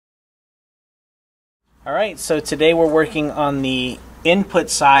All right, so today we're working on the input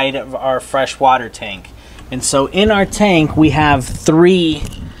side of our freshwater tank. And so in our tank, we have three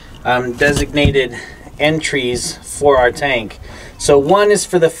designated entries for our tank. So one is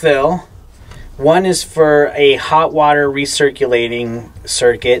for the fill, one is for a hot water recirculating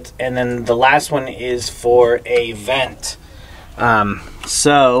circuit, and then the last one is for a vent.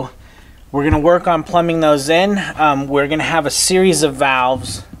 So we're going to work on plumbing those in. We're going to have a series of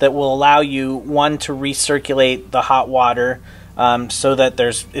valves that will allow you, one, to recirculate the hot water so that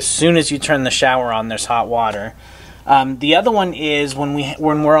there's, as soon as you turn the shower on, there's hot water. The other one is when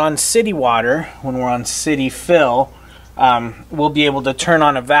we're on city water, when we're on city fill, we'll be able to turn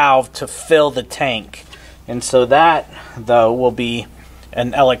on a valve to fill the tank. And so that, though, will be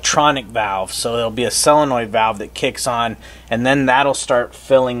an electronic valve. So there'll be a solenoid valve that kicks on, and then that'll start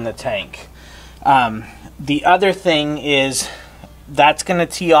filling the tank. The other thing is that's going to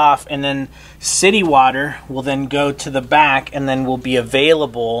tee off, and then city water will then go to the back and then will be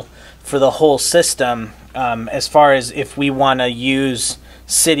available for the whole system as far as if we want to use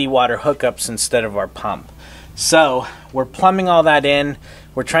city water hookups instead of our pump. So we're plumbing all that in.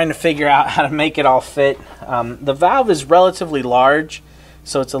 We're trying to figure out how to make it all fit. The valve is relatively large,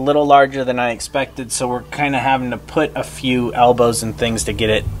 so it's a little larger than I expected, so we're kind of having to put a few elbows and things to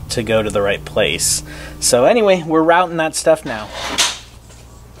get it to go to the right place. So anyway, we're routing that stuff now.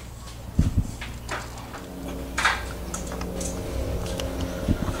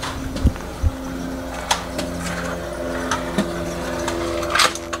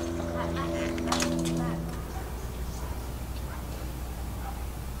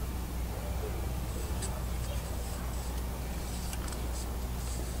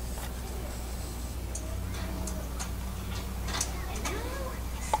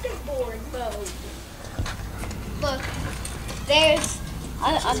 Look, there's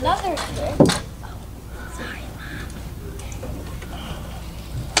another trick. Sorry, Mom.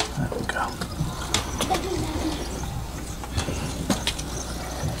 There we go.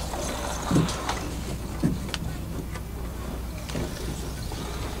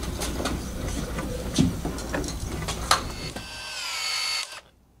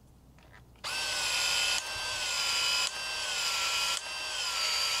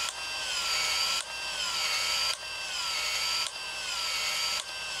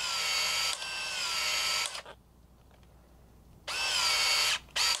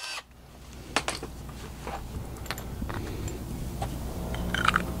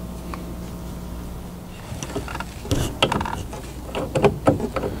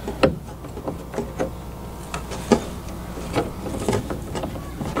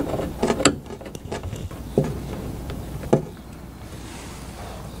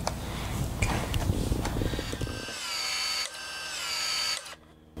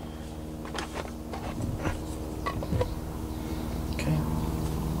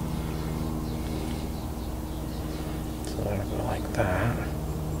 Like that.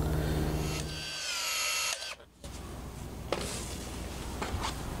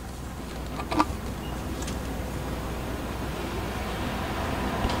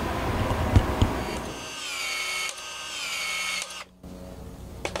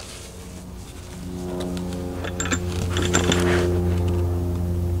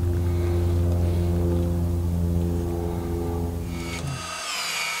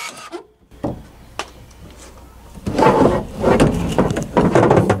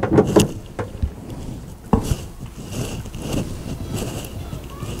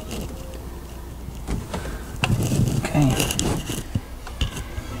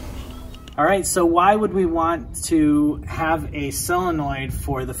 All right, so why would we want to have a solenoid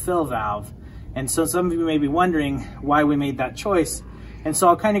for the fill valve? And so some of you may be wondering why we made that choice. And so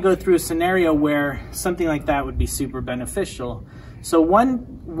I'll kind of go through a scenario where something like that would be super beneficial. So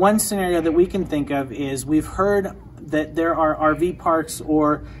one scenario that we can think of is we've heard that there are RV parks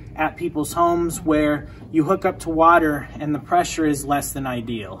or at people's homes where you hook up to water and the pressure is less than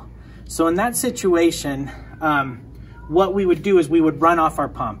ideal. So in that situation, what we would do is we would run off our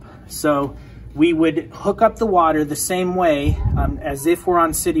pump. So we would hook up the water the same way as if we're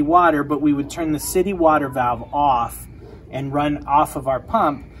on city water, but we would turn the city water valve off and run off of our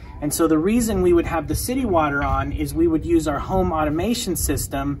pump. And so the reason we would have the city water on is we would use our home automation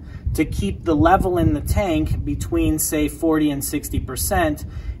system to keep the level in the tank between, say, 40 and 60%.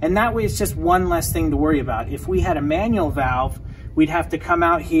 And that way it's just one less thing to worry about. If we had a manual valve, we'd have to come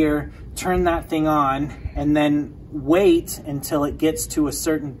out here, turn that thing on, and then wait until it gets to a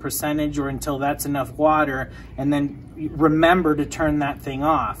certain percentage or until that's enough water, and then remember to turn that thing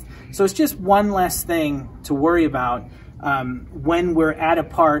off. So it's just one less thing to worry about when we're at a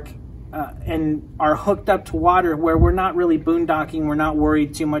park and are hooked up to water, where we're not really boondocking, we're not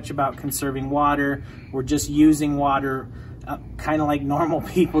worried too much about conserving water, we're just using water kind of like normal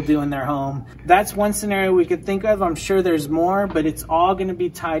people do in their home. That's one scenario we could think of. I'm sure there's more, but it's all going to be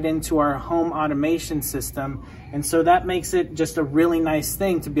tied into our home automation system, and so that makes it just a really nice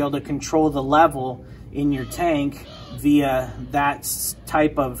thing to be able to control the level in your tank via that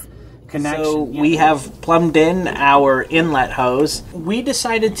type of connection. So we have plumbed in our inlet hose. We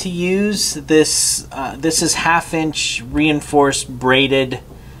decided to use this, this is 1/2-inch reinforced braided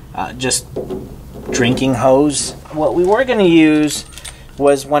just drinking hose. What we were going to use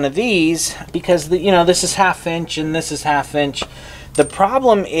was one of these, because this is 1/2-inch and this is 1/2-inch. The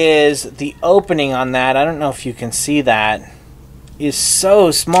problem is the opening on that, I don't know if you can see that, is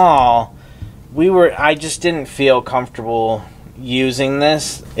so small. I just didn't feel comfortable using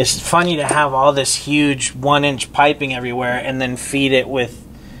this. It's funny to have all this huge 1-inch piping everywhere and then feed it with,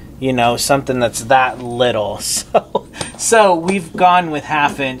 something that's that little. So we've gone with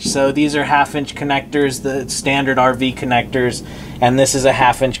 1/2-inch. So these are 1/2-inch connectors, the standard RV connectors, and this is a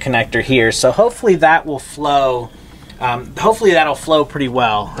 1/2-inch connector here. So hopefully that will flow. Hopefully that'll flow pretty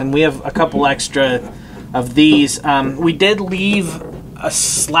well. And we have a couple extra of these. We did leave a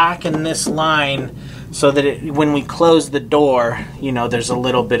slack in this line so that when we close the door, there's a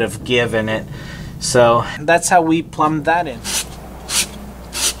little bit of give in it. So that's how we plumbed that in.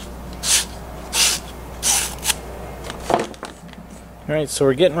 All right, so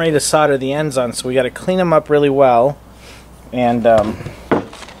we're getting ready to solder the ends on, so we got to clean them up really well and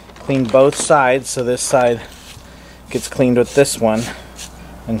clean both sides. So this side gets cleaned with this one.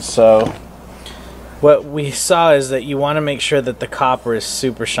 And so what we saw is that you want to make sure that the copper is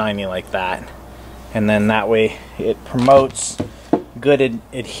super shiny like that, and then that way it promotes good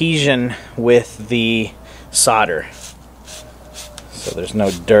adhesion with the solder, so there's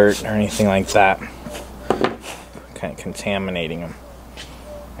no dirt or anything like that kind of contaminating them.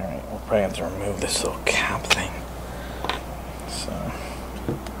 Alright, we'll probably have to remove this little cap thing. So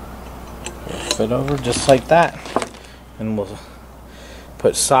we'll fit over just like that, and we'll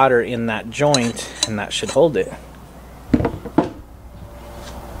put solder in that joint, and that should hold it.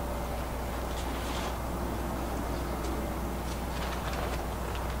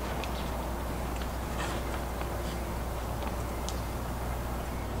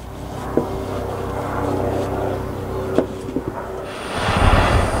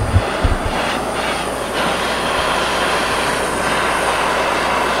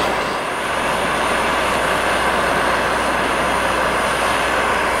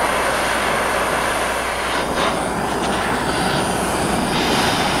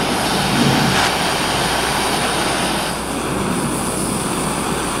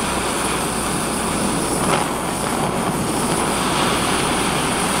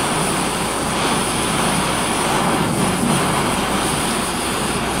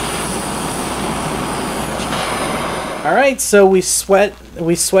 Alright, so we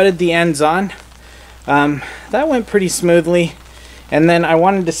sweated the ends on. That went pretty smoothly, and then I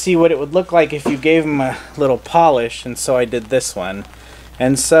wanted to see what it would look like if you gave them a little polish, and so I did this one.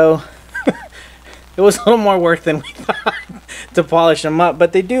 And so it was a little more work than we thought to polish them up,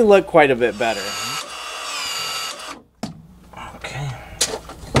 but they do look quite a bit better. Okay.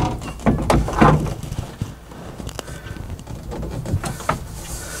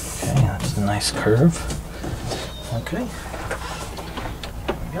 Okay, that's a nice curve. Okay,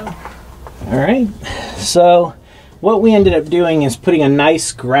 there we go. Alright, so what we ended up doing is putting a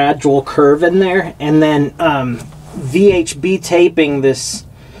nice gradual curve in there, and then VHB taping this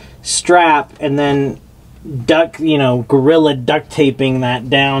strap, and then gorilla duct taping that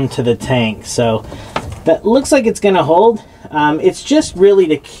down to the tank. So that looks like it's gonna hold. It's just really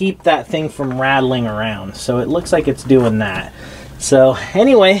to keep that thing from rattling around, so it looks like it's doing that. So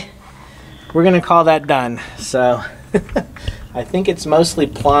anyway, we're gonna call that done. So I think it's mostly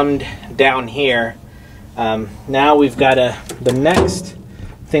plumbed down here. Now we've got the next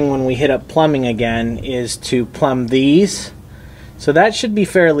thing when we hit up plumbing again is to plumb these. So that should be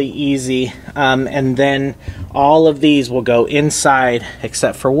fairly easy. And then all of these will go inside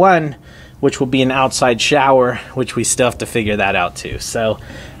except for one, which will be an outside shower, which we still have to figure that out too. So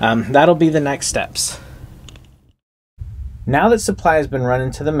that'll be the next steps. Now that supply has been run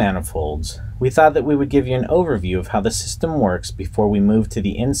into the manifolds, we thought that we would give you an overview of how the system works before we move to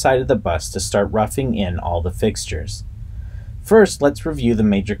the inside of the bus to start roughing in all the fixtures. First, let's review the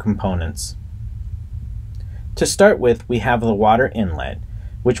major components. To start with, we have the water inlet,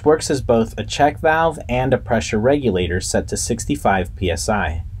 which works as both a check valve and a pressure regulator set to 65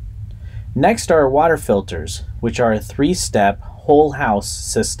 psi. Next are our water filters, which are a 3-step whole house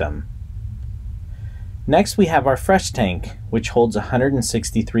system. Next we have our fresh tank, which holds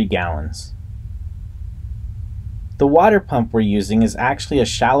 163 gallons. The water pump we're using is actually a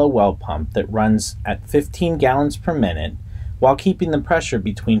shallow well pump that runs at 15 gallons per minute while keeping the pressure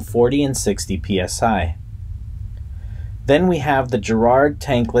between 40 and 60 psi. Then we have the Girard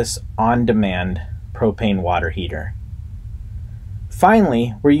tankless on-demand propane water heater.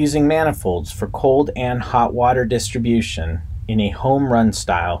 Finally, we're using manifolds for cold and hot water distribution in a home run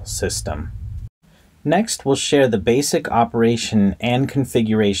style system. Next, we'll share the basic operation and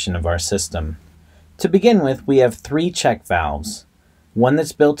configuration of our system. To begin with, we have 3 check valves, one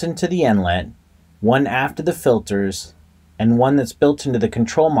that's built into the inlet, one after the filters, and one that's built into the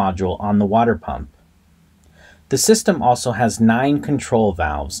control module on the water pump. The system also has 9 control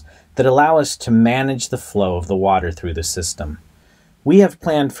valves that allow us to manage the flow of the water through the system. We have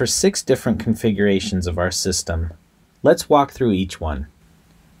planned for 6 different configurations of our system. Let's walk through each one.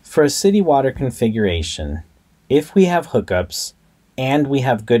 For a city water configuration, if we have hookups and we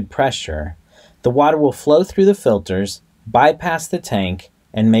have good pressure, the water will flow through the filters, bypass the tank,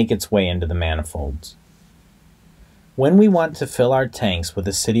 and make its way into the manifolds. When we want to fill our tanks with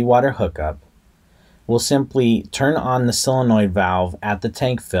a city water hookup, we'll simply turn on the solenoid valve at the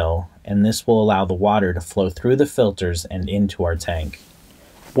tank fill, and this will allow the water to flow through the filters and into our tank.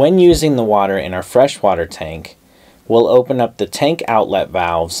 When using the water in our freshwater tank, we'll open up the tank outlet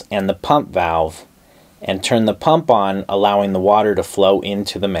valves and the pump valve and turn the pump on, allowing the water to flow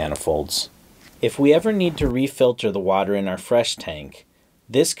into the manifolds. If we ever need to refilter the water in our fresh tank,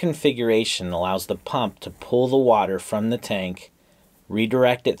 this configuration allows the pump to pull the water from the tank,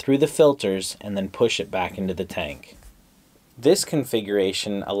 redirect it through the filters, and then push it back into the tank. This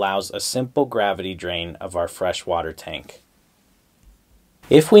configuration allows a simple gravity drain of our freshwater tank.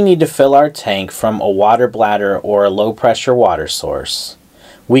 If we need to fill our tank from a water bladder or a low pressure water source,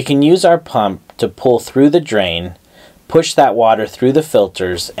 we can use our pump to pull through the drain, push that water through the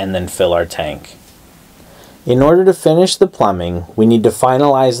filters, and then fill our tank. In order to finish the plumbing, we need to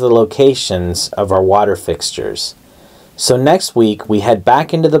finalize the locations of our water fixtures. So next week we head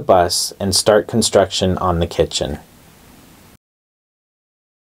back into the bus and start construction on the kitchen.